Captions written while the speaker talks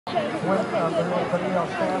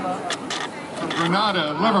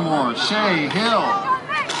Granada, Livermore, Shea, Hill. 1,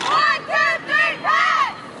 2, 3,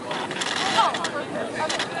 pass!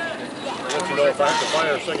 Let you know if I have to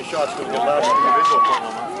fire a second shot's going to get loud on the visual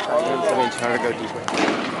point. Try to go deeper.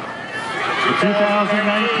 The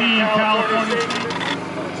 2019 California.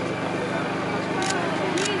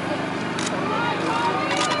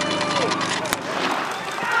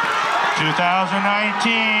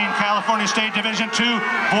 2019 California State Division II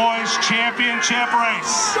Boys Championship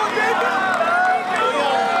Race.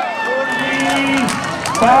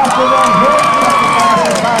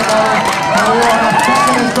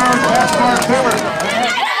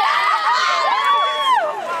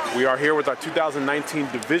 We are here with our 2019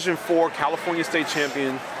 Division IV California State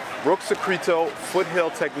Champion, Brooke Secreto,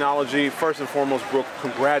 Foothill Technology. First and foremost, Brooke,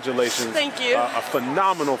 congratulations. Thank you. A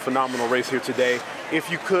phenomenal race here today. If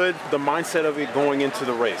you could, the mindset of it going into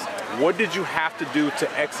the race, what did you have to do to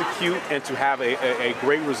execute and to have a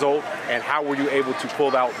great result, and how were you able to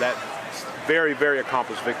pull out that very, very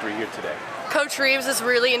accomplished victory here today? Coach Reeves is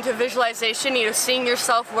really into visualization, seeing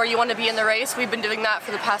yourself where you want to be in the race. We've been doing that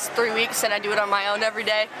for the past 3 weeks, and I do it on my own every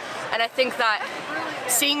day. And I think that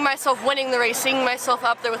seeing myself winning the race, seeing myself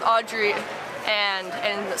up there with Audrey and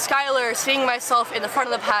Skylar, seeing myself in the front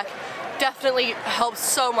of the pack definitely helps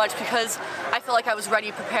so much, because I feel like I was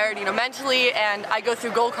ready, prepared, mentally, and I go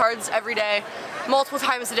through goal cards every day, multiple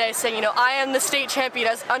times a day, saying, I am the state champion.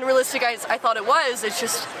 As unrealistic as I thought it was,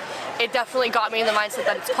 it definitely got me in the mindset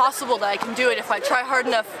that it's possible, that I can do it. If I try hard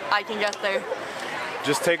enough, I can get there.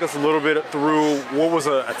 Just take us a little bit through what was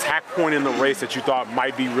an attack point in the race that you thought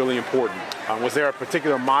might be really important. Was there a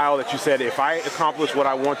particular mile that you said, if I accomplish what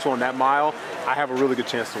I want to on that mile, I have a really good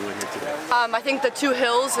chance to win here today? I think the 2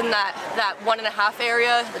 hills in that 1.5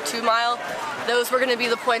 area, the 2 mile, those were going to be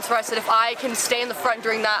the points where I said, if I can stay in the front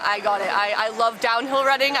during that, I got it. I love downhill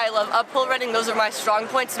running, I love uphill running. Those are my strong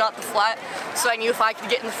points, not the flat. So I knew if I could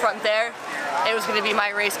get in the front there, it was going to be my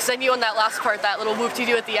race, because I knew on that last part, that little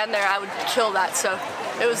whoop-de-doo at the end there, I would kill that. So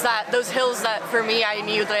it was those hills that, for me, I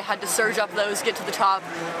knew that I had to surge up those, get to the top.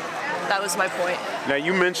 That was my point. Now,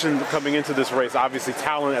 you mentioned coming into this race, obviously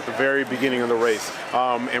talent at the very beginning of the race,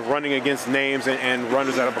 and running against names and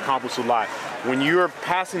runners that have accomplished a lot. When you're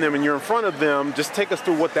passing them and you're in front of them, just take us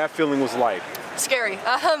through what that feeling was like. Scary.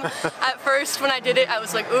 At first, when I did it, I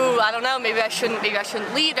was like, ooh, I don't know, maybe I shouldn't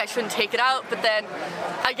lead, I shouldn't take it out. But then,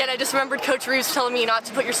 again, I just remembered Coach Reeves telling me not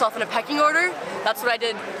to put yourself in a pecking order. That's what I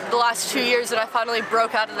did the last 2 years, and I finally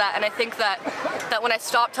broke out of that. And I think that when I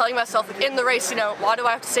stopped telling myself in the race, why do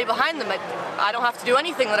I have to stay behind them? I don't have to do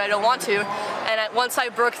anything that I don't want to. And once I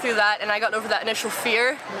broke through that and I got over that initial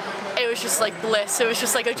fear, it was just like bliss. It was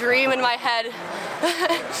just like a dream in my head.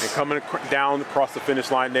 And coming down across the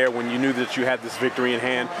finish line there, when you knew that you had this victory in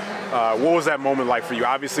hand, what was that moment like for you?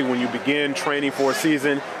 Obviously, when you begin training for a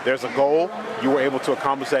season, there's a goal. You were able to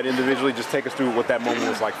accomplish that individually. Just take us through what that moment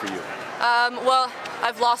was like for you. Well,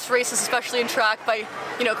 I've lost races, especially in track, by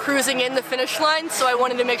cruising in the finish line. So I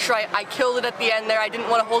wanted to make sure I killed it at the end there. I didn't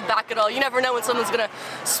want to hold back at all. You never know when someone's gonna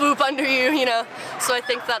swoop under you, So I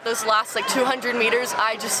think that those last 200 meters,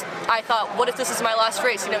 I thought, what if this is my last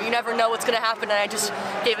race? You never know what's gonna happen, and I just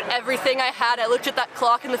gave it everything I had. I looked at that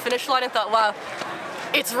clock in the finish line and thought, wow,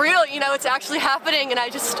 it's real. It's actually happening, and I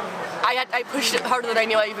pushed it harder than I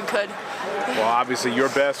knew I even could. Well, obviously, your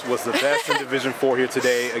best was the best in Division IV here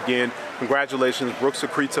today. Again, congratulations, Brooke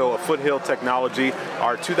Secreto of Foothill Technology,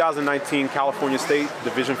 our 2019 California State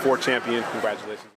Division IV champion. Congratulations.